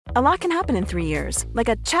A lot can happen in 3 years, like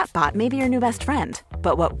a chatbot may be your new best friend.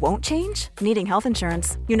 But what won't change? Needing health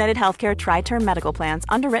insurance. United Healthcare Tri-Term Medical Plans,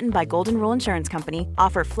 underwritten by Golden Rule Insurance Company,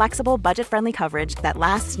 offer flexible, budget-friendly coverage that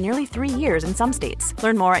lasts nearly 3 years in some states.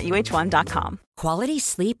 Learn more at uh1.com. Quality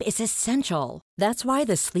sleep is essential. That's why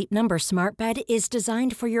the Sleep Number Smart Bed is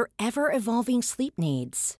designed for your ever-evolving sleep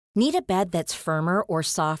needs. Need a bed that's firmer or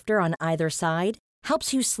softer on either side?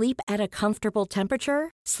 Helps you sleep at a comfortable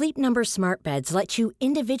temperature? Sleep Number Smart Beds let you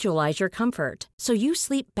individualize your comfort, so you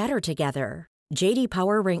sleep better together. J.D.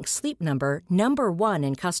 Power ranks Sleep Number number 1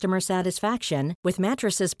 in customer satisfaction with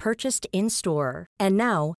mattresses purchased in-store. And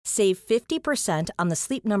now, save 50% on the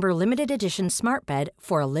Sleep Number Limited Edition Smart Bed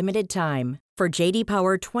for a limited time. For J.D.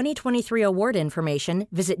 Power 2023 award information,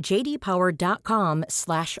 visit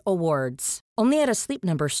jdpower.com/awards. Only at a Sleep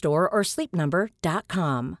Number store or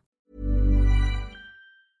sleepnumber.com.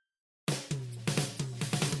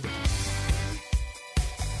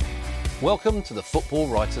 Welcome to the Football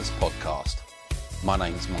Writers Podcast. My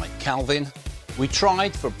name's Mike Calvin. We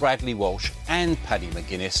tried for Bradley Walsh and Paddy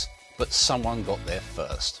McGuinness, but someone got there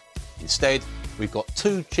first. Instead, we've got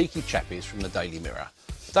two cheeky chappies from the Daily Mirror,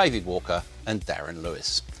 David Walker and Darren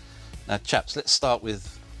Lewis. Now, chaps, let's start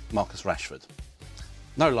with Marcus Rashford.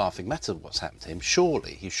 No laughing matter what's happened to him.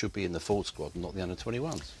 Surely he should be in the full squad and not the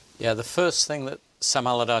under-21s. Yeah, the first thing that Sam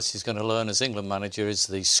Allardyce is going to learn as England manager is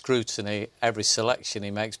the scrutiny every selection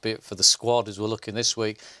he makes, be it for the squad as we're looking this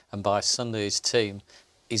week, and by Sunday's team.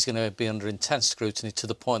 He's going to be under intense scrutiny to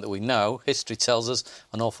the point that we know, history tells us,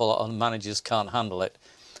 an awful lot of managers can't handle it.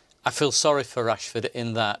 I feel sorry for Rashford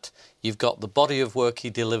in that you've got the body of work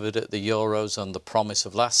he delivered at the Euros and the promise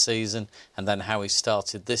of last season, and then how he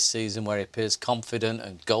started this season where he appears confident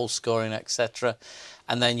and goal scoring, etc.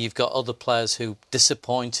 And then you've got other players who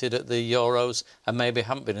disappointed at the Euros and maybe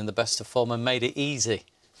haven't been in the best of form and made it easy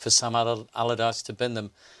for Sam Allardyce to bin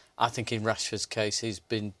them. I think in Rashford's case, he's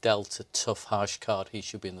been dealt a tough, harsh card. He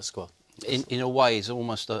should be in the squad. In a way, he's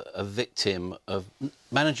almost a victim of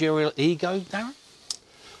managerial ego, Darren?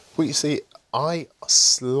 Well, you see, I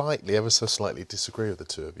ever so slightly disagree with the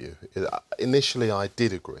two of you. Initially, I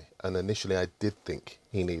did agree, and initially I did think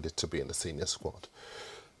he needed to be in the senior squad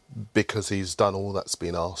because he's done all that's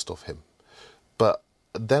been asked of him. But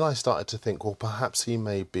then I started to think, well, perhaps he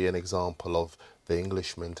may be an example of the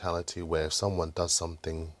English mentality where if someone does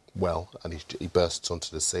something well and he bursts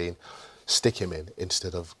onto the scene, stick him in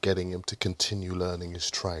instead of getting him to continue learning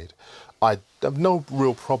his trade. I have no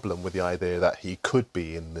real problem with the idea that he could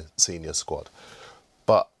be in the senior squad,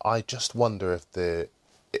 but I just wonder if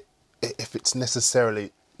it's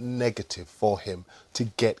necessarily negative for him to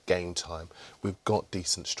get game time. We've got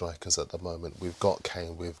decent strikers at the moment. We've got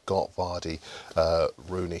Kane, we've got Vardy,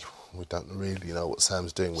 Rooney. We don't really know what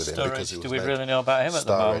Sam's doing with him because do we really know about him at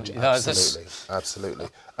the moment? Absolutely.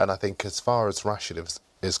 And I think as far as Rashford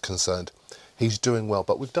is concerned, he's doing well,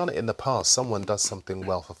 but we've done it in the past. Someone does something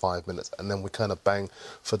well for 5 minutes, and then we kind of bang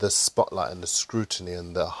for the spotlight and the scrutiny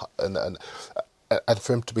and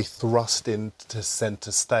for him to be thrust into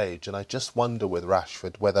centre stage. And I just wonder with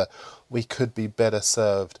Rashford whether we could be better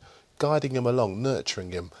served guiding him along,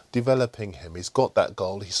 nurturing him, developing him. He's got that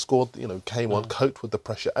goal. He scored, came on, coped with the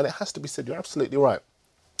pressure. And it has to be said, you're absolutely right.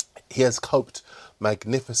 He has coped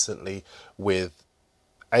magnificently with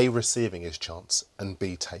A, receiving his chance, and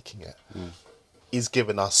B, taking it. He's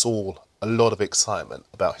given us all a lot of excitement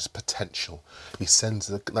about his potential. He sends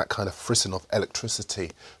that kind of frisson of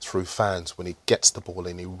electricity through fans when he gets the ball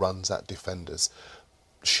in, he runs at defenders.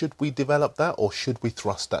 Should we develop that, or should we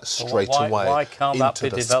thrust that straight away? Why can't that be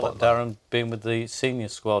developed, Darren, being with the senior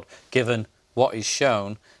squad, given what he's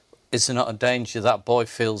shown? Is there not a danger that boy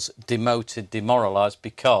feels demoted, demoralised,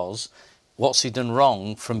 because what's he done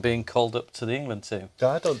wrong from being called up to the England team?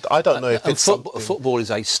 I don't know if it's football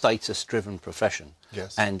is a status-driven profession.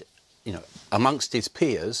 Yes. And, amongst his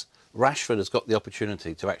peers, Rashford has got the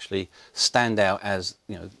opportunity to actually stand out as,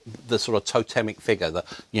 the sort of totemic figure,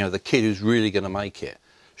 the kid who's really going to make it.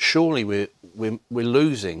 Surely we're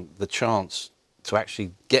losing the chance to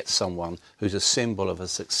actually get someone who's a symbol of a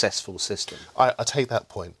successful system. I take that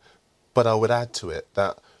point, but I would add to it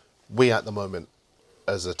that we at the moment,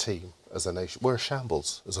 as a team, as a nation, we're a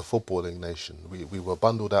shambles as a footballing nation. We were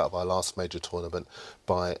bundled out of our last major tournament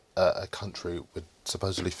by a country with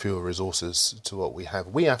supposedly fewer resources to what we have.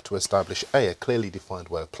 We have to establish a clearly defined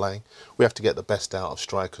way of playing. We have to get the best out of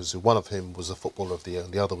strikers, one of whom was a Footballer of the Year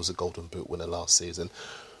and the other was a Golden Boot winner last season.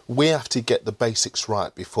 We have to get the basics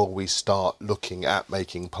right before we start looking at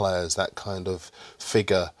making players that kind of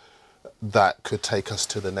figure that could take us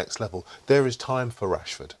to the next level. There is time for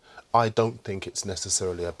Rashford. I don't think it's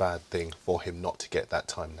necessarily a bad thing for him not to get that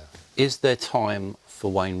time now. Is there time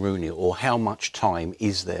for Wayne Rooney, or how much time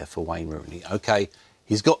is there for Wayne Rooney? OK,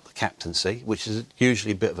 he's got the captaincy, which is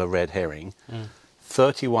usually a bit of a red herring.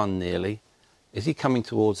 31 nearly. Is he coming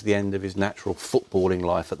towards the end of his natural footballing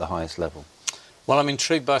life at the highest level? Well, I'm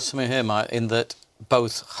intrigued by something here, Mike, in that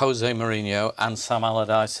both Jose Mourinho and Sam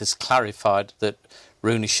Allardyce has clarified that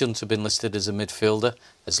Rooney shouldn't have been listed as a midfielder,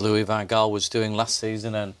 as Louis van Gaal was doing last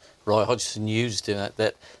season and Roy Hodgson used in it,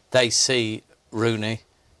 that they see Rooney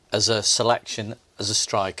as a selection as a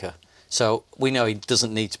striker. So we know he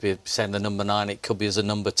doesn't need to be saying the number 9, it could be as a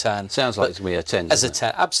number 10. Sounds like it's going to be a 10. As a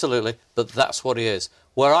 10, absolutely, but that's what he is.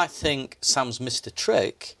 Where I think Sam's missed a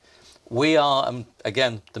trick, we are, and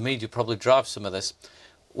again, the media probably drives some of this,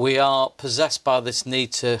 we are possessed by this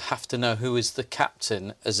need to have to know who is the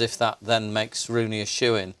captain, as if that then makes Rooney a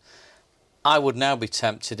shoo-in. I would now be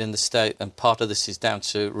tempted in the state, and part of this is down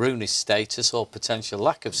to Rooney's status or potential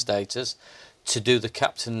lack of status, to do the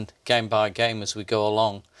captain game by game as we go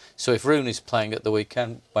along. So if Rooney's playing at the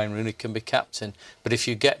weekend, Wayne Rooney can be captain. But if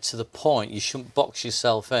you get to the point, you shouldn't box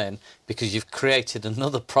yourself in, because you've created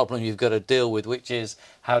another problem you've got to deal with, which is,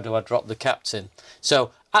 how do I drop the captain?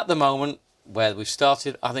 So at the moment, where we've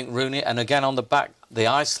started, I think Rooney, and again on the back, the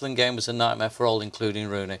Iceland game was a nightmare for all, including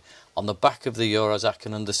Rooney. On the back of the Euros, I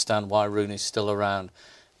can understand why Rooney's still around.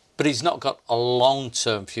 But he's not got a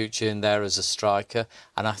long-term future in there as a striker,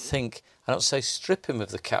 and I think, I don't say strip him of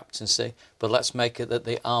the captaincy, but let's make it that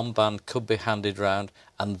the armband could be handed round,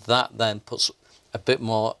 and that then puts a bit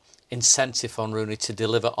more incentive on Rooney to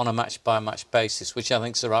deliver on a match-by-match basis, which I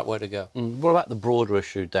think is the right way to go. What about the broader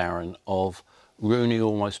issue, Darren, of Rooney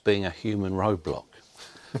almost being a human roadblock?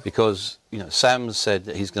 Because, you know, Sam said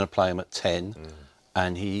that he's going to play him at 10,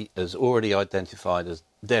 and he has already identified as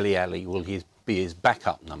Dele Alli will be his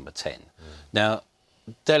backup number 10. Now,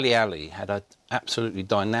 Dele Alli had an absolutely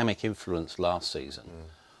dynamic influence last season.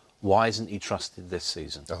 Why isn't he trusted this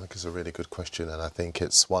season? I think it's a really good question, and I think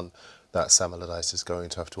it's one that Sam Allardyce is going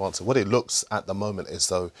to have to answer. What it looks at the moment is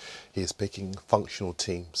though he is picking functional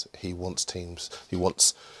teams. He wants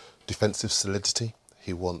defensive solidity.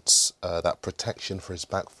 He wants that protection for his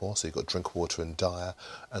back four, so you've got Drinkwater and Dyer,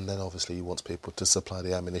 and then obviously he wants people to supply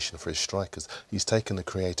the ammunition for his strikers. He's taken the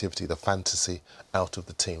creativity, the fantasy out of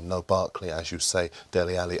the team. No Barkley, as you say.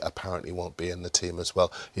 Dele Alli apparently won't be in the team as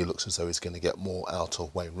well. He looks as though he's going to get more out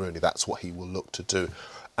of Wayne Rooney. That's what he will look to do.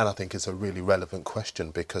 And I think it's a really relevant question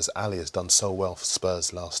because Ali has done so well for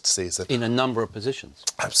Spurs last season. In a number of positions.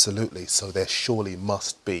 Absolutely. So there surely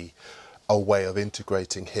must be a way of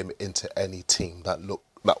integrating him into any team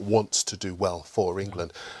that wants to do well for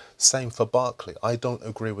England. Same for Barkley. I don't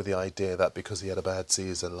agree with the idea that because he had a bad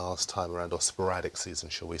season last time around, or sporadic season,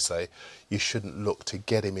 shall we say, you shouldn't look to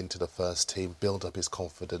get him into the first team, build up his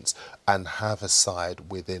confidence, and have a side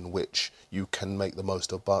within which you can make the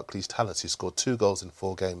most of Barkley's talents. He scored 2 goals in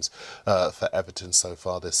 4 games for Everton so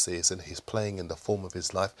far this season. He's playing in the form of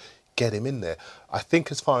his life. Get him in there. I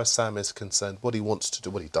think as far as Sam is concerned, what he wants to do,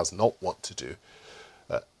 what he does not want to do,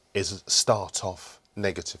 is start off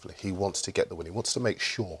negatively. He wants to get the win. He wants to make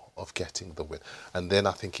sure of getting the win. And then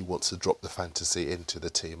I think he wants to drop the fantasy into the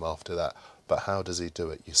team after that. But how does he do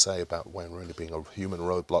it? You say about Wayne Rooney being a human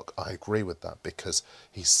roadblock. I agree with that because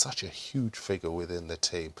he's such a huge figure within the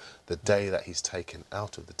team. The day that he's taken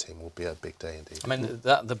out of the team will be a big day indeed. I mean,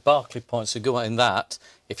 the Barkley points are good in that.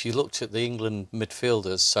 If you looked at the England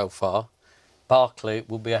midfielders so far, Barkley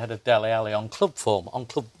will be ahead of Dele Alli on club form,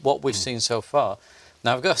 what we've seen so far.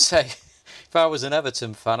 Now, I've got to say, if I was an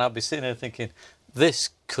Everton fan, I'd be sitting there thinking, this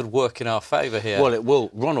could work in our favour here. Well, it will.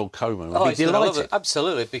 Ronald Koeman will be delighted.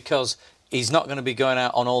 Absolutely, because he's not going to be going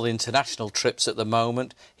out on all the international trips at the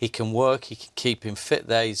moment. He can work, he can keep him fit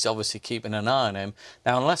there. He's obviously keeping an eye on him.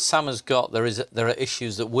 Now, unless Sam has got, there are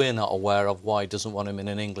issues that we're not aware of why he doesn't want him in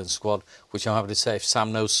an England squad, which I'm happy to say, if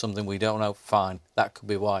Sam knows something we don't know, fine. That could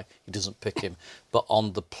be why he doesn't pick him. But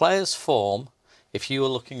on the player's form, if you were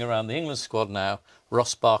looking around the England squad now,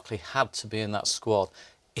 Ross Barkley had to be in that squad.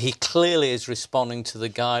 He clearly is responding to the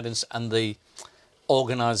guidance and the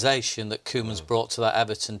organisation that Koeman's brought to that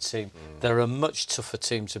Everton team. They're a much tougher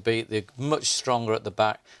team to beat. They're much stronger at the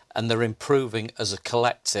back, and they're improving as a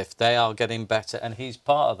collective. They are getting better, and he's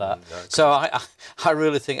part of that. So I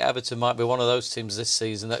really think Everton might be one of those teams this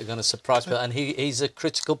season that are going to surprise people, and he's a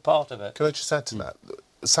critical part of it. Can I just add to that?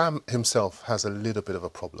 Sam himself has a little bit of a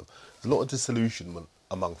problem. There's a lot of disillusionment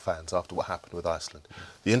among fans after what happened with Iceland.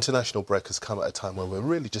 The international break has come at a time where we're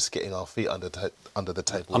really just getting our feet under the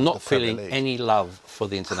table. I'm not feeling any love for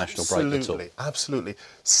the international break at all. Absolutely.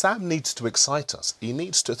 Sam needs to excite us. He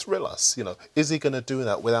needs to thrill us. You know, is he going to do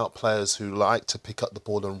that without players who like to pick up the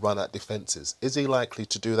ball and run at defences? Is he likely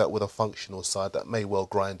to do that with a functional side that may well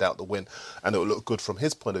grind out the win, and it will look good from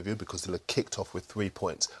his point of view because they'll have kicked off with 3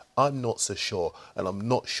 points? I'm not so sure, and I'm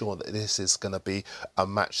not sure that this is going to be a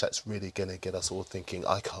match that's really going to get us all thinking,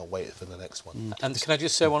 I can't wait for the next one. And can I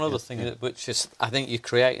just say one other thing, which is, I think you're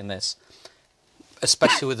creating this,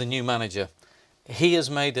 especially with the new manager. He has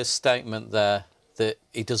made a statement there that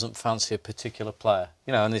he doesn't fancy a particular player.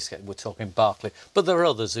 You know, in this case, we're talking Barkley, but there are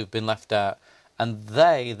others who've been left out, and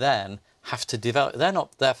they then have to develop. They're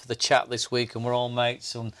not there for the chat this week and we're all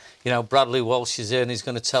mates and, you know, Bradley Walsh is here and he's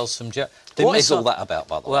going to tell some jokes. What is all that about,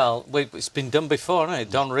 by the way? Well, it's been done before, hasn't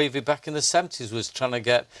it? Don Revie back in the 70s was trying to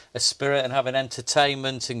get a spirit and having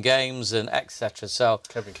entertainment and games and etc. So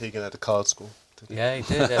Kevin Keegan had a card school. Yeah, he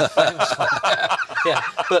did. Famous one. Yeah,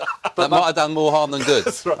 but that might have done more harm than good.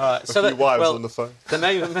 That's right. Right, so a few wives on the phone.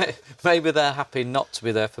 Maybe they're happy not to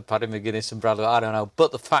be there for Paddy McGuinness and Bradley. I don't know.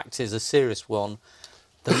 But the fact is, a serious one.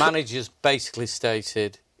 The manager's basically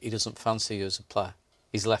stated he doesn't fancy you as a player.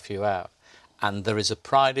 He's left you out. And there is a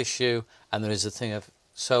pride issue and there is a thing of...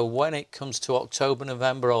 So when it comes to October,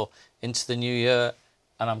 November or into the new year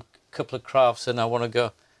and I'm a couple of crafts and I want to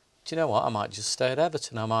go, do you know what, I might just stay at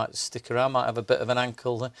Everton. I might stick around, might have a bit of an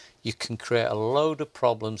ankle. You can create a load of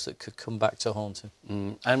problems that could come back to haunt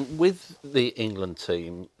him. And with the England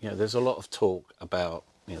team, you know, there's a lot of talk about,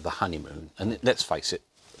 you know, the honeymoon. And let's face it,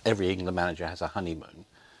 every England manager has a honeymoon.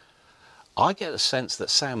 I get a sense that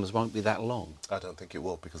Sam's won't be that long. I don't think it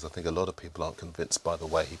will, because I think a lot of people aren't convinced by the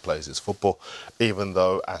way he plays his football, even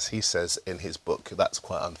though, as he says in his book, that's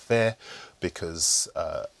quite unfair, because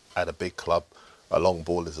at a big club, a long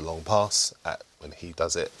ball is a long pass. When he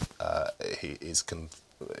does it, he is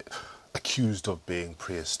accused of being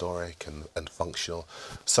prehistoric and functional.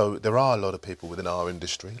 So there are a lot of people within our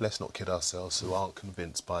industry, let's not kid ourselves, who aren't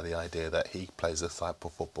convinced by the idea that he plays a type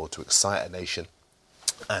of football to excite a nation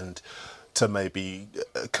and to maybe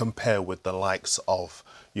compare with the likes of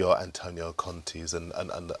your Antonio Contes and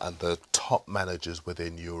the top managers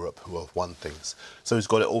within Europe who have won things. So he's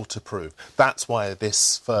got it all to prove. That's why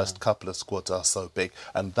this first couple of squads are so big,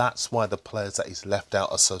 and that's why the players that he's left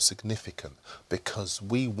out are so significant, because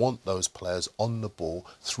we want those players on the ball,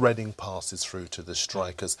 threading passes through to the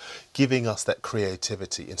strikers, giving us that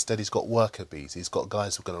creativity. Instead, he's got worker bees. He's got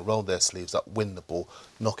guys who are going to roll their sleeves up, win the ball,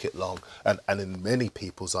 knock it long, and in many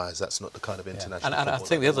people's eyes, that's not the kind of international And I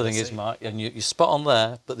think the other thing is, Mark, and you're spot on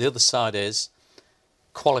there, but the other side is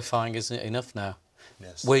qualifying isn't enough now.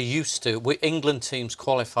 Yes. We're used to... England teams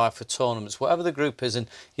qualify for tournaments, whatever the group is, and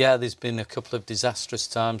yeah, there's been a couple of disastrous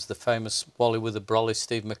times. The famous Wally with the Brolly,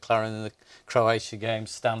 Steve McLaren in the Croatia game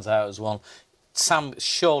stands out as one. Sam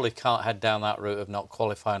surely can't head down that route of not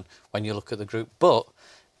qualifying when you look at the group. But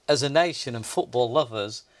as a nation and football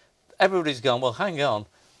lovers, everybody's gone, well, hang on,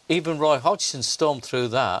 even Roy Hodgson stormed through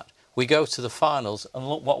that. We go to the finals and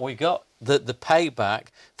look what we got. The payback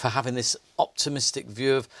for having this optimistic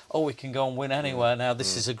view of, oh, we can go and win anywhere now,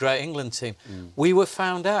 this is a great England team. We were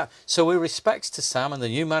found out. So with respects to Sam and the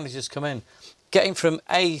new managers come in, getting from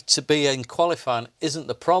A to B in qualifying isn't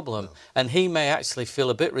the problem. And he may actually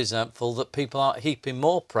feel a bit resentful that people aren't heaping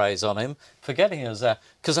more praise on him for getting us there,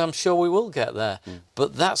 because I'm sure we will get there.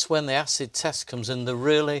 But that's when the acid test comes in, the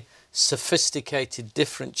really sophisticated,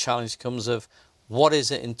 different challenge comes of what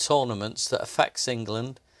is it in tournaments that affects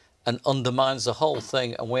England and undermines the whole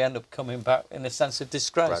thing, and we end up coming back in a sense of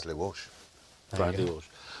disgrace. Bradley Walsh. Bradley Walsh.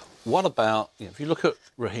 What about, you know, if you look at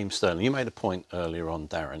Raheem Sterling, you made a point earlier on,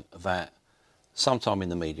 Darren, that sometime in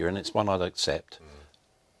the media, and it's one I'd accept,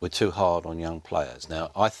 we're too hard on young players.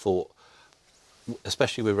 Now, I thought,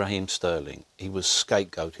 especially with Raheem Sterling, he was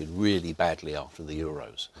scapegoated really badly after the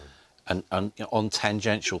Euros. And you know, on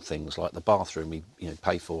tangential things like the bathroom he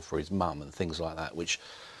paid for his mum and things like that, which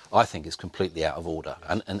I think is completely out of order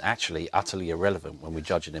and actually utterly irrelevant when we're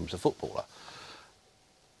judging him as a footballer.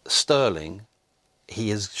 Sterling, he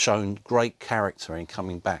has shown great character in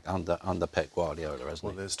coming back under Pep Guardiola, hasn't he?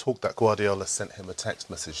 Well, there's talk that Guardiola sent him a text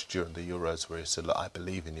message during the Euros where he said, look, I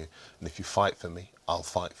believe in you, and if you fight for me, I'll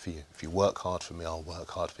fight for you. If you work hard for me, I'll work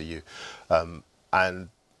hard for you. And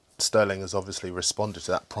Sterling has obviously responded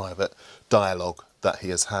to that private dialogue that he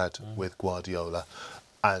has had with Guardiola,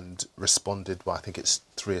 and responded by, I think it's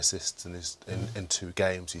 3 assists in 2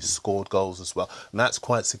 games. He's scored goals as well, and that's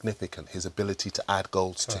quite significant, his ability to add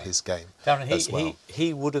goals to his game. Darren,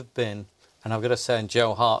 he would have been, and I've got to say, and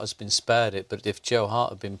Joe Hart has been spared it, but if Joe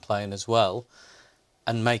Hart had been playing as well,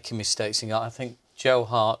 and making mistakes. I think Joe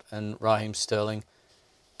Hart and Raheem Sterling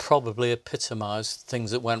probably epitomised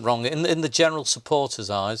things that went wrong in the general supporters'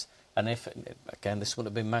 eyes. And if, again, this would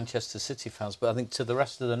have been Manchester City fans, but I think to the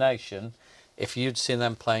rest of the nation, if you'd seen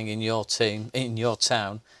them playing in your team, in your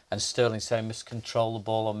town, and Sterling saying, miscontrol the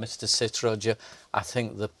ball or Mr. Sit Roger, I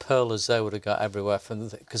think the pearlers they would have got everywhere from,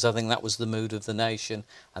 because I think that was the mood of the nation,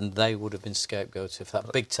 and they would have been scapegoated for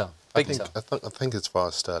that big time. I think as far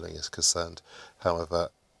as Sterling is concerned, however,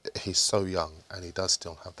 he's so young and he does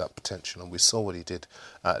still have that potential, and we saw what he did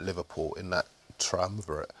at Liverpool in that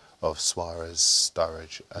triumvirate of Suarez,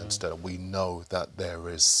 Sturridge and Sterling. We know that there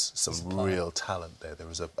is some real talent there.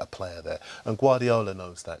 There is a player there. And Guardiola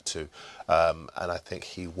knows that too. And I think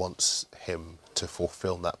he wants him to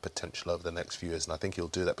fulfil that potential over the next few years. And I think he'll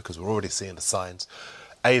do that because we're already seeing the signs,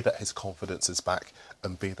 A, that his confidence is back,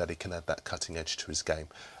 and B, that he can add that cutting edge to his game.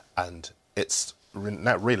 And it's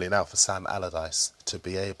really now for Sam Allardyce to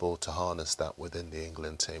be able to harness that within the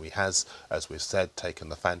England team. He has, as we've said, taken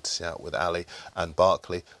the fantasy out with Ali and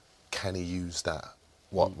Barkley. Can he use that,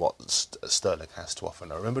 what Sterling has to offer?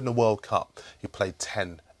 And I remember in the World Cup, he played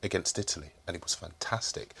 10 against Italy, and it was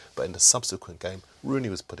fantastic. But in the subsequent game, Rooney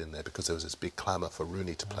was put in there because there was this big clamour for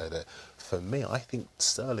Rooney to play there. For me, I think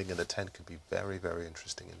Sterling in the 10 could be very, very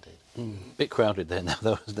interesting indeed. Bit crowded there now,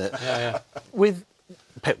 though, isn't it? Yeah. With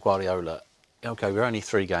Pep Guardiola, OK, we're only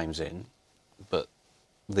 3 games in, but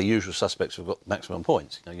the usual suspects have got maximum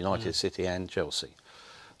points, United, City and Chelsea.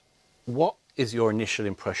 What is your initial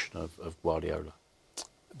impression of Guardiola?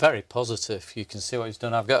 Very positive. You can see what he's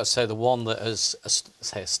done. I've got to say the one that has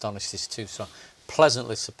astonished is too strong.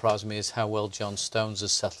 Pleasantly surprised me is how well John Stones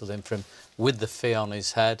has settled in for him, with the fee on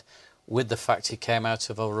his head, with the fact he came out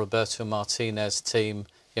of a Roberto Martinez team,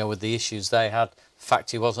 with the issues they had. The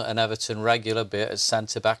fact he wasn't an Everton regular, be it at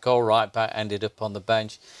centre back or right back, ended up on the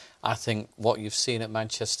bench. I think what you've seen at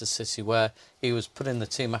Manchester City, where he was put in the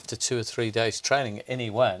team after 2 or 3 days training, in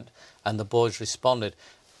he went, and the boys responded.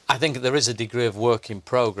 I think there is a degree of work in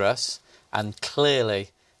progress, and clearly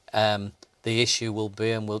the issue will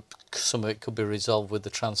be, and some of it could be resolved with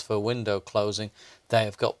the transfer window closing. They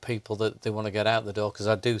have got people that they want to get out the door, because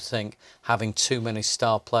I do think having too many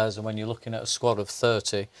star players, and when you're looking at a squad of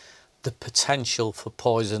 30, the potential for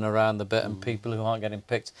poison around the bit and people who aren't getting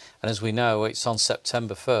picked. And as we know, it's on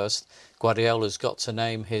September 1st. Guardiola's got to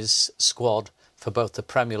name his squad for both the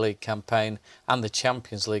Premier League campaign and the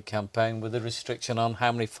Champions League campaign, with a restriction on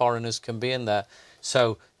how many foreigners can be in there.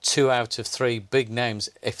 So 2 out of 3 big names,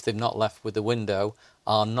 if they've not left with the window,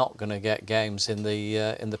 are not going to get games in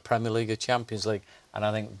the Premier League or Champions League. And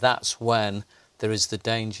I think that's when there is the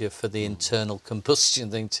danger for the internal combustion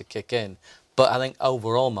thing to kick in. But I think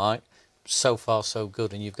overall, Mike, so far so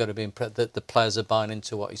good, and you've got to be impressed that the players are buying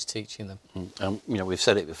into what he's teaching them. We've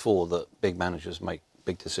said it before that big managers make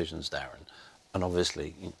big decisions, Darren, and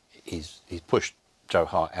obviously he's pushed Joe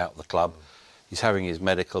Hart out of the club. He's having his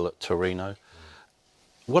medical at Torino.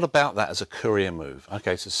 What about that as a career move?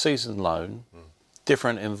 OK, it's a season loan,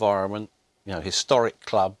 different environment, historic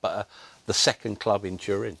club, but the second club in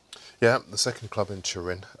Turin. Yeah, the second club in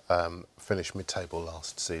Turin. Finished mid-table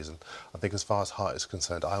last season. I think as far as Hart is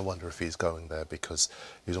concerned, I wonder if he's going there because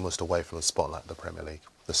he's almost away from the spotlight of the Premier League,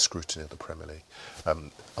 the scrutiny of the Premier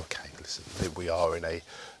League. OK, listen, we are in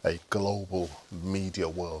a global media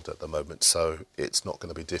world at the moment, so it's not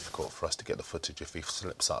going to be difficult for us to get the footage if he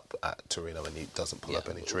slips up at Torino and he doesn't pull up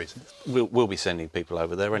any trees. We'll be sending people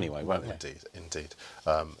over there anyway, won't we? Indeed.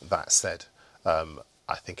 That said,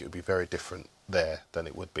 I think it would be very different there than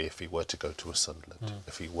it would be if he were to go to a Sunderland,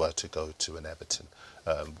 if he were to go to an Everton.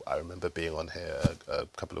 I remember being on here a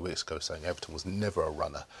couple of weeks ago saying Everton was never a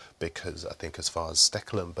runner, because I think as far as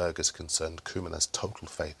Stekelenburg is concerned, Koeman has total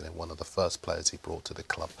faith in him, one of the first players he brought to the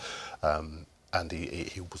club. And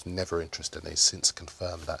he was never interested, and he's since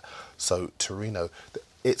confirmed that. So Torino,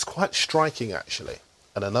 it's quite striking actually.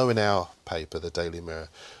 And I know in our paper, the Daily Mirror,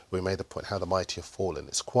 we made the point how the mighty have fallen.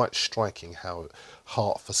 It's quite striking how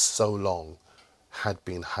Hart for so long had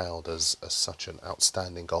been hailed as such an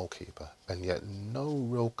outstanding goalkeeper, and yet no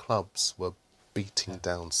real clubs were beating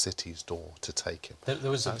down City's door to take him.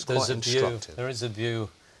 There is a view,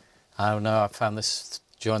 I don't know, I found this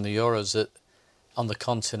during the Euros, that on the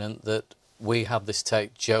continent that we have this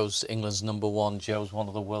take, Joe's England's #1, Joe's one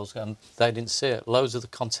of the world's, and they didn't see it. Loads of the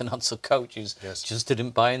continental coaches just didn't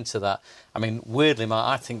buy into that. I mean, weirdly,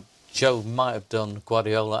 I think Joe might have done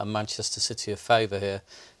Guardiola and Manchester City a favour here,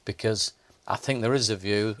 because I think there is a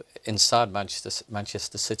view inside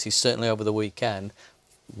Manchester City, certainly over the weekend,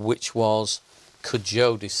 which was, could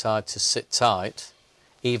Joe decide to sit tight,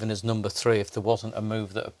 even as #3, if there wasn't a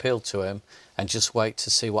move that appealed to him, and just wait to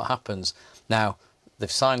see what happens? Now,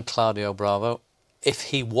 They've signed Claudio Bravo. If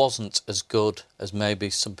he wasn't as good as maybe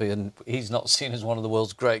some people, and he's not seen as one of the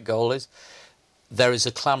world's great goalies, there is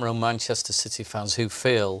a clamour on Manchester City fans who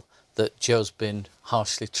feel that Joe's been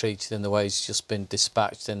harshly treated in the way he's just been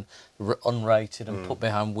dispatched and unrated and put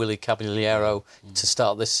behind Willy Caballero to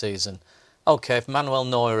start this season. OK, if Manuel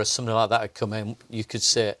Neuer or something like that had come in, you could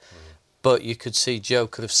see it. But you could see Joe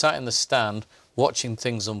could have sat in the stand watching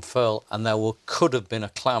things unfurl, and there could have been a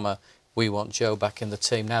clamour, we want Joe back in the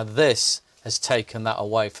team. Now, this has taken that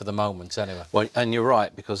away for the moment, anyway. Well, and you're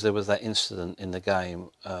right, because there was that incident in the game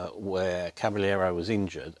where Caballero was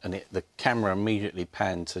injured, and the camera immediately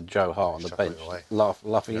panned to Joe Hart on the bench,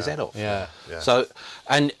 laughing his head off. Yeah. So,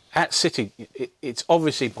 and at City, it's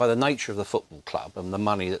obviously by the nature of the football club and the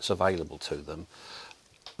money that's available to them,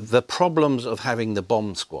 the problems of having the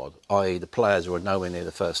bomb squad, i.e. the players who are nowhere near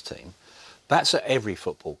the first team, that's at every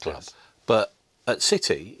football club. Yes. But at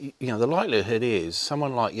City, you know, the likelihood is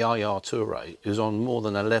someone like Yaya Toure, who's on more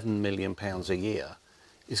than £11 million a year,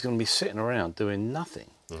 is going to be sitting around doing nothing.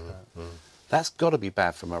 That's got to be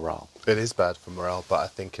bad for morale. It is bad for morale, but I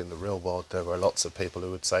think in the real world there are lots of people who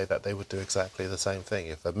would say that they would do exactly the same thing.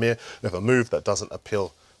 If a move that doesn't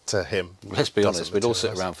appeal to him... Let's be honest, we'd all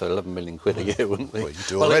sit around for 11 million quid a year, wouldn't we? Well, you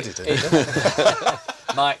do already, don't you?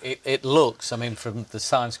 Mike, it looks, I mean, from the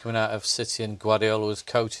signs coming out of City, and Guardiola was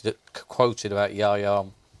quoted about Yaya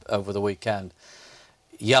over the weekend.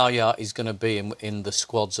 Yaya is going to be in the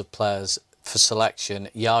squads of players for selection.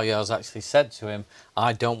 Yaya's actually said to him,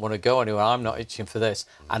 I don't want to go anywhere, I'm not itching for this.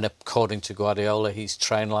 And according to Guardiola, he's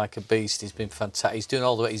trained like a beast, he's been fantastic, he's doing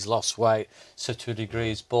all the way, he's lost weight, so to a degree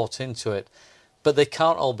he's bought into it. But they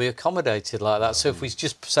can't all be accommodated like that. So if we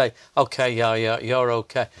just say, OK, Yaya, you're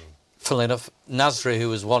OK. Funnily enough, Nasri, who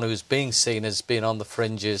was one who was being seen as being on the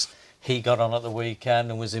fringes, he got on at the weekend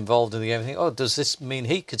and was involved in the game. Oh, does this mean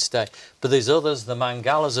he could stay? But there's others, the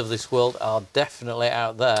Mangalas of this world are definitely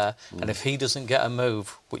out there. And if he doesn't get a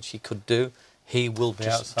move, which he could do, he will be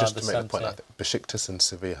outside the centre. Just to make the point, I think Besiktas and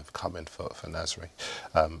Sevilla have come in for Nasri.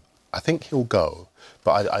 I think he'll go,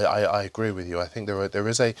 but I agree with you. I think there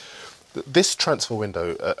is a... This transfer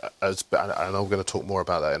window, and I'm going to talk more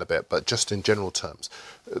about that in a bit, but just in general terms,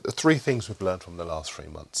 three things we've learned from the last 3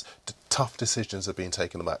 months. Tough decisions are being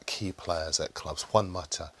taken about key players at clubs. Juan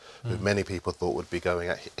Mata, who many people thought would be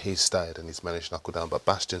going, he's stayed and he's managed to knuckle down, but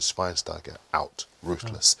Bastian Schweinsteiger, out,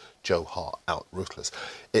 ruthless. Joe Hart, out, ruthless.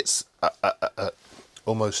 It's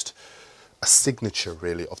almost a signature,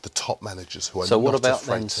 really, of the top managers who are so not what about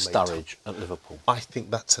afraid then to make Sturridge at Liverpool? I think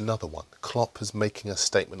that's another one. Klopp is making a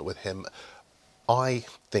statement with him. I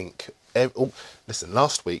think... listen,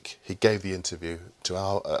 last week he gave the interview to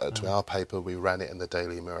our paper. We ran it in the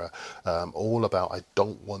Daily Mirror, all about I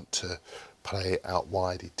don't want to play out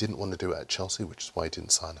wide. He didn't want to do it at Chelsea, which is why he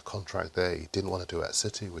didn't sign a contract there. He didn't want to do it at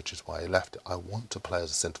City, which is why he left it. I want to play as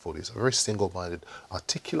a centre forward. He's a very single-minded,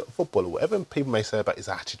 articulate footballer. Whatever people may say about his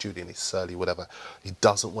attitude and his surly whatever, he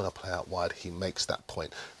doesn't want to play out wide. He makes that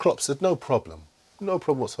point. Klopp said no problem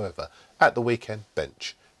whatsoever. At the weekend,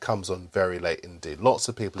 bench. Comes on very late indeed. Lots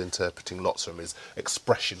of people interpreting lots from his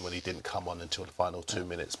expression when he didn't come on until the final 2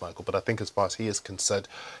 minutes, Michael. But I think as far as he is concerned,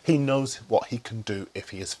 he knows what he can do if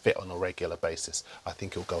he is fit on a regular basis. I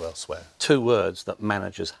think he'll go elsewhere. 2 words that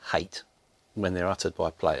managers hate when they're uttered by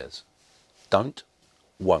players. Don't,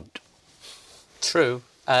 won't. True.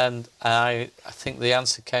 And I think the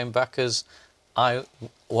answer came back as, I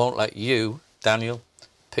won't let you, Daniel,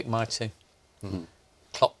 pick my team.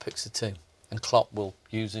 Klopp picks the team. And Klopp will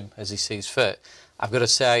use him as he sees fit. I've got to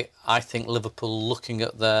say, I think Liverpool, looking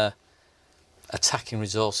at their attacking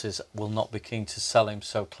resources, will not be keen to sell him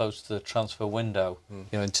so close to the transfer window. You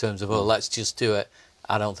know, in terms of, let's just do it.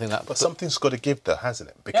 I don't think that... But something's got to give, though, hasn't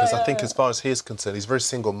it? Because I think as far as he is concerned, he's very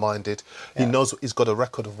single-minded. He knows he's got a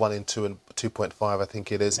record of 1 in 2 and 2.5, I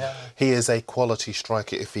think it is. He is a quality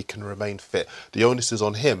striker if he can remain fit. The onus is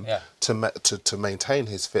on him to maintain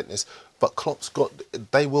his fitness. But Klopp's got...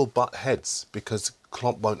 They will butt heads because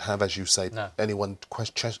Klopp won't have, as you say, anyone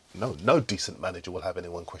question... No decent manager will have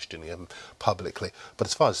anyone questioning him publicly. But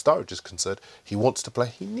as far as Sturridge is concerned, he wants to play,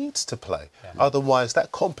 he needs to play. Otherwise,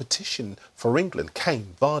 that competition for England,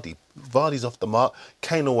 Kane, Vardy's off the mark.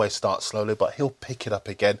 Kane always starts slowly, but he'll pick it up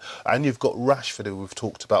again. And you've got Rashford, who we've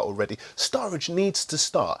talked about already. Sturridge needs to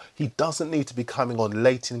start. He doesn't need to be coming on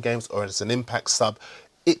late in games or as an impact sub.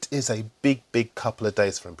 It is a big, big couple of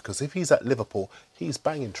days for him because if he's at Liverpool, he's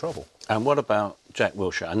banging trouble. And what about Jack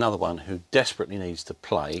Wilshere, another one who desperately needs to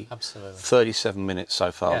play? Absolutely. 37 minutes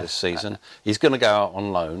so far this season. He's going to go out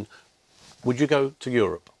on loan. Would you go to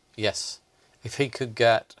Europe? Yes. If he could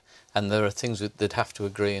get... and there are things that they'd have to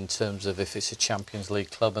agree in terms of if it's a Champions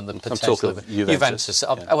League club and the I'm potential talking of Juventus.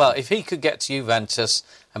 Yeah. Well, if he could get to Juventus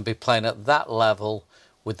and be playing at that level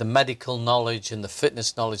with the medical knowledge and the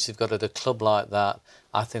fitness knowledge they've got at a club like that,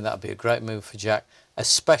 I think that would be a great move for Jack,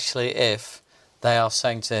 especially if they are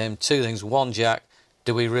saying to him two things. One, Jack,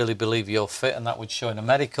 do we really believe you're fit? And that would show in a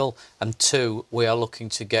medical. And two, we are looking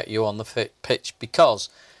to get you on the pitch, because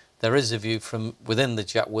there is a view from within the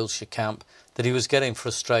Jack Wilshere camp that he was getting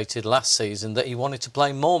frustrated last season, that he wanted to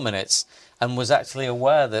play more minutes and was actually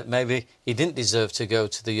aware that maybe he didn't deserve to go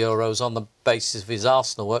to the Euros on the basis of his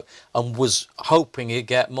Arsenal work, and was hoping he'd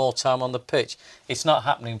get more time on the pitch. It's not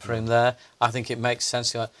happening for him there. I think it makes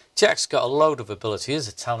sense. Jack's got a load of ability. He is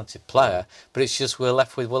a talented player, but it's just we're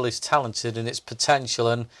left with, well, he's talented and its potential,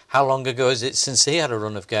 and how long ago is it since he had a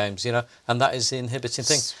run of games, and that is the inhibiting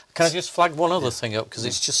thing. Can I just flag one other thing up, because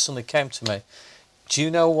it's just something came to me. Do you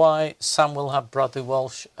know why Sam will have Bradley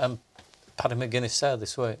Walsh and Paddy McGuinness there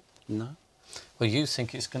this week? No. Well, you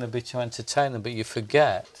think it's going to be to entertain them, but you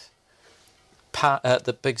forget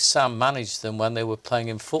that Big Sam managed them when they were playing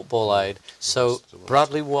in Football Aid. So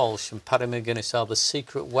Bradley Walsh and Paddy McGuinness are the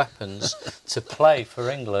secret weapons to play for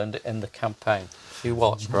England in the campaign. You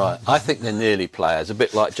watch. Right. I think they're nearly players, a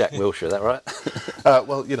bit like Jack Wilshere, is that right?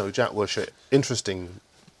 Well, Jack Wilshere, interesting,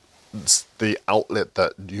 the outlet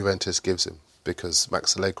that Juventus gives him. Because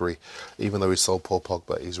Max Allegri, even though he sold Paul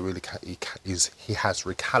Pogba, he has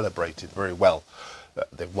recalibrated very well.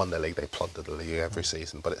 They've won the league, they plunder the league every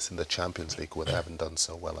season, but it's in the Champions League where they haven't done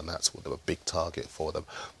so well, and that's a big target for them.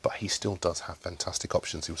 But he still does have fantastic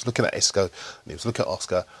options. He was looking at Isco, and he was looking at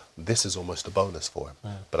Oscar. This is almost a bonus for him.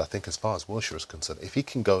 Yeah. But I think as far as Wilshere is concerned, if he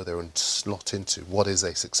can go there and slot into what is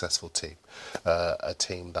a successful team, a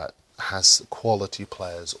team that has quality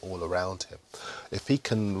players all around him. If he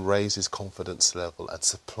can raise his confidence level and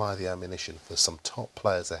supply the ammunition for some top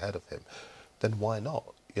players ahead of him, then why not?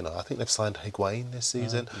 I think they've signed Higuain this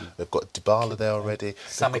season. They've got Dybala there already.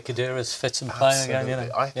 Sami Khedira's fit and playing again.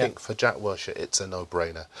 I think for Jack Wilshere, it's a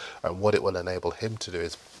no-brainer. And what it will enable him to do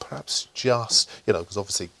is perhaps just, because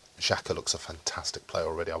obviously Xhaka looks a fantastic player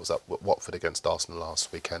already. I was up at Watford against Arsenal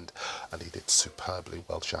last weekend, and he did superbly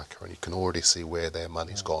well, Xhaka, and you can already see where their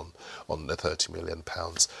money's gone on the £30 million.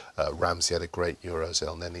 Ramsey had a great Euros,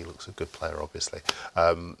 and then he looks a good player, obviously.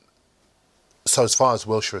 So as far as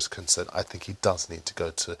Wilshere is concerned, I think he does need to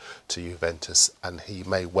go to Juventus, and he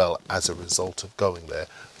may well, as a result of going there,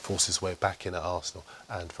 force his way back in at Arsenal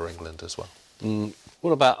and for England as well.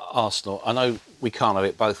 What about Arsenal? I know we can't have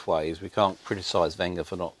it both ways. We can't criticise Wenger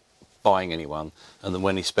for not buying anyone, and then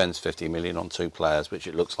when he spends 50 million on two players, which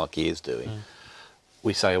it looks like he is doing,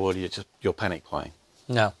 we say, well, you're panic buying.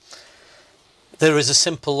 No. There is a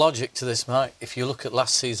simple logic to this, Mike. If you look at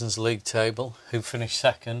last season's league table, who finished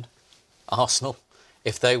second? Arsenal.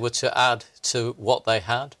 If they were to add to what they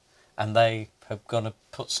had, and they have going to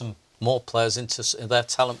put some more players into their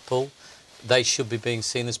talent pool, they should be being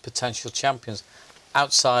seen as potential champions.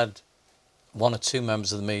 Outside one or two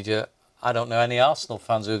members of the media, I don't know any Arsenal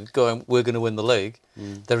fans who are going, we're going to win the league.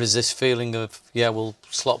 There is this feeling of, we'll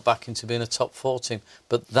slot back into being a top 4 team.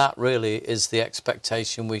 But that really is the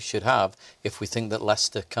expectation we should have if we think that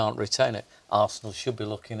Leicester can't retain it. Arsenal should be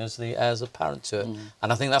looking as the heirs apparent to it.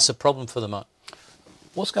 And I think that's a problem for them.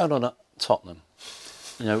 What's going on at Tottenham?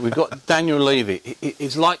 We've got Daniel Levy.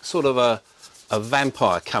 He's like sort of a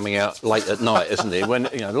vampire coming out late at night, isn't he? When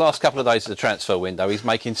the last couple of days of the transfer window, he's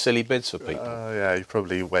making silly bids for people. Yeah, he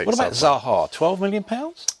probably wakes up. What about Zaha? £12 million?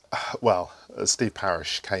 Well, Steve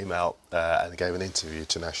Parish came out and gave an interview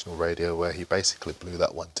to National Radio where he basically blew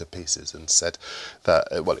that one to pieces and said that,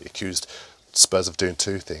 he accused Spurs of doing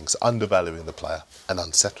two things: undervaluing the player and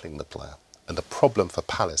unsettling the player. And the problem for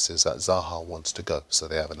Palace is that Zaha wants to go, so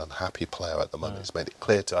they have an unhappy player at the moment. He's made it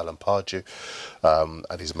clear to Alan Pardew,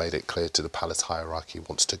 and he's made it clear to the Palace hierarchy he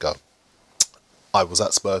wants to go. I was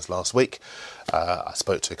at Spurs last week. I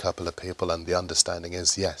spoke to a couple of people, and the understanding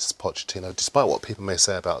is, yes, Pochettino, despite what people may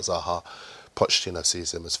say about Zaha, Pochettino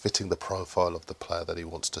sees him as fitting the profile of the player that he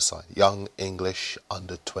wants to sign. Young, English,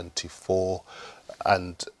 under 24,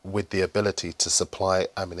 and with the ability to supply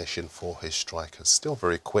ammunition for his strikers. Still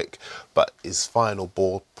very quick, but his final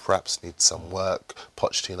ball perhaps needs some work.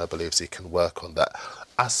 Pochettino believes he can work on that.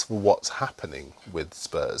 As for what's happening with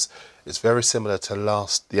Spurs, it's very similar to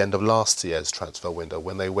the end of last year's transfer window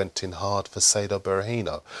when they went in hard for Saido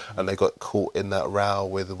Berahino and they got caught in that row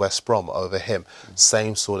with West Brom over him.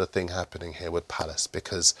 Same sort of thing happening here with Palace,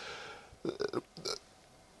 because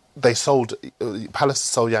Palace sold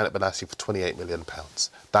Yannick Bolasie for £28 million.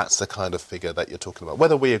 That's the kind of figure that you're talking about.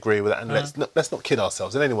 Whether we agree with that, and let's not kid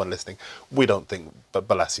ourselves, and anyone listening, we don't think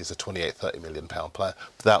Bolasie is a £28-30 million player.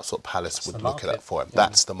 But that's what Palace would look at for him. Yeah.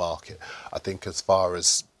 That's the market. I think as far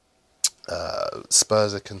as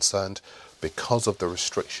Spurs are concerned, because of the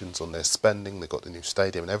restrictions on their spending, they've got the new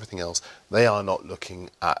stadium and everything else, they are not looking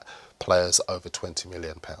at players over £20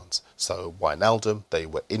 million. So Wijnaldum, they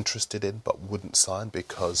were interested in but wouldn't sign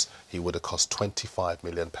because he would have cost £25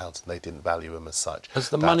 million and they didn't value him as such. Has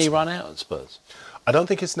the money run out at Spurs? I don't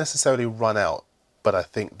think it's necessarily run out, but I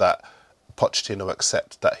think that Pochettino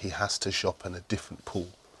accepts that he has to shop in a different pool.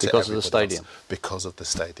 Because of the stadium? Because of the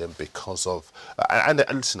stadium, because of... And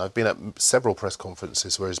listen, I've been at several press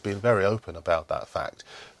conferences where he's been very open about that fact,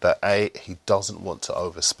 that A, he doesn't want to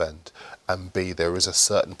overspend, and B, there is a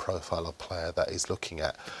certain profile of player that he's looking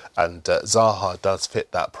at, and Zaha does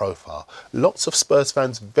fit that profile. Lots of Spurs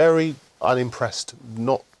fans very unimpressed,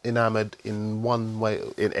 not enamoured in one way,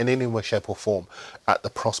 in any way, shape or form, at the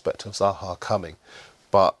prospect of Zaha coming.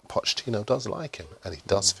 But Pochettino does like him, and he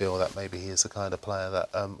does feel that maybe he is the kind of player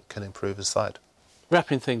that can improve his side.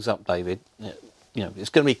 Wrapping things up, David, it's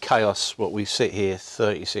going to be chaos. What we sit here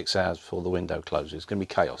 36 hours before the window closes. It's going to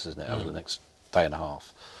be chaos, isn't it, over the next day and a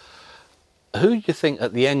half? Who do you think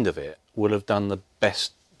at the end of it will have done the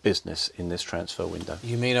best business in this transfer window?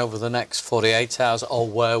 You mean over the next 48 hours, or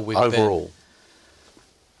where we've been? Overall.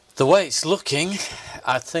 The way it's looking,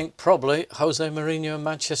 I think probably Jose Mourinho and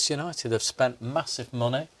Manchester United have spent massive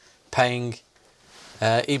money paying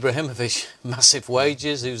Ibrahimovic massive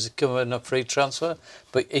wages, who's come in a free transfer.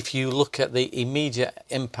 But if you look at the immediate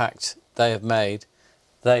impact they have made,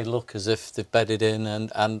 they look as if they've bedded in,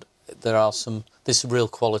 and there are this real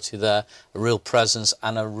quality there, a real presence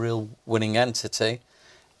and a real winning entity.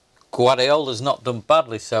 Guardiola's not done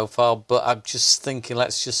badly so far, but I'm just thinking,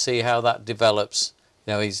 let's just see how that develops.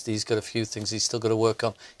 He's got a few things he's still got to work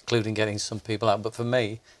on, including getting some people out. But for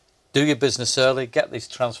me, do your business early, get these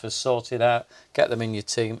transfers sorted out, get them in your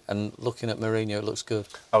team, and looking at Mourinho, it looks good.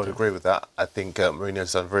 I would agree with that. I think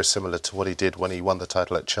Mourinho's done very similar to what he did when he won the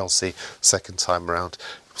title at Chelsea second time around.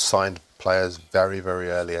 Signed players very, very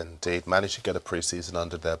early indeed, managed to get a pre-season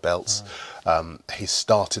under their belts. He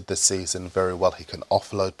started the season very well. He can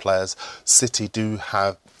offload players. City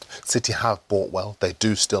have bought well. They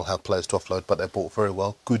do still have players to offload, but they bought very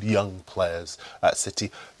well. Good young players at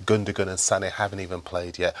City. Gundogan and Sané haven't even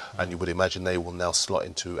played yet, and you would imagine they will now slot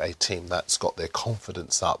into a team that's got their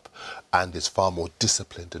confidence up and is far more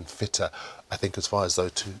disciplined and fitter. I think as far as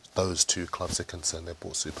those two clubs are concerned, they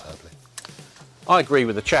bought superbly. I agree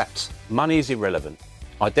with the chaps. Money is irrelevant.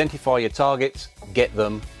 Identify your targets, get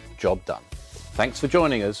them, job done. Thanks for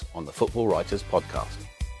joining us on the Football Writers Podcast.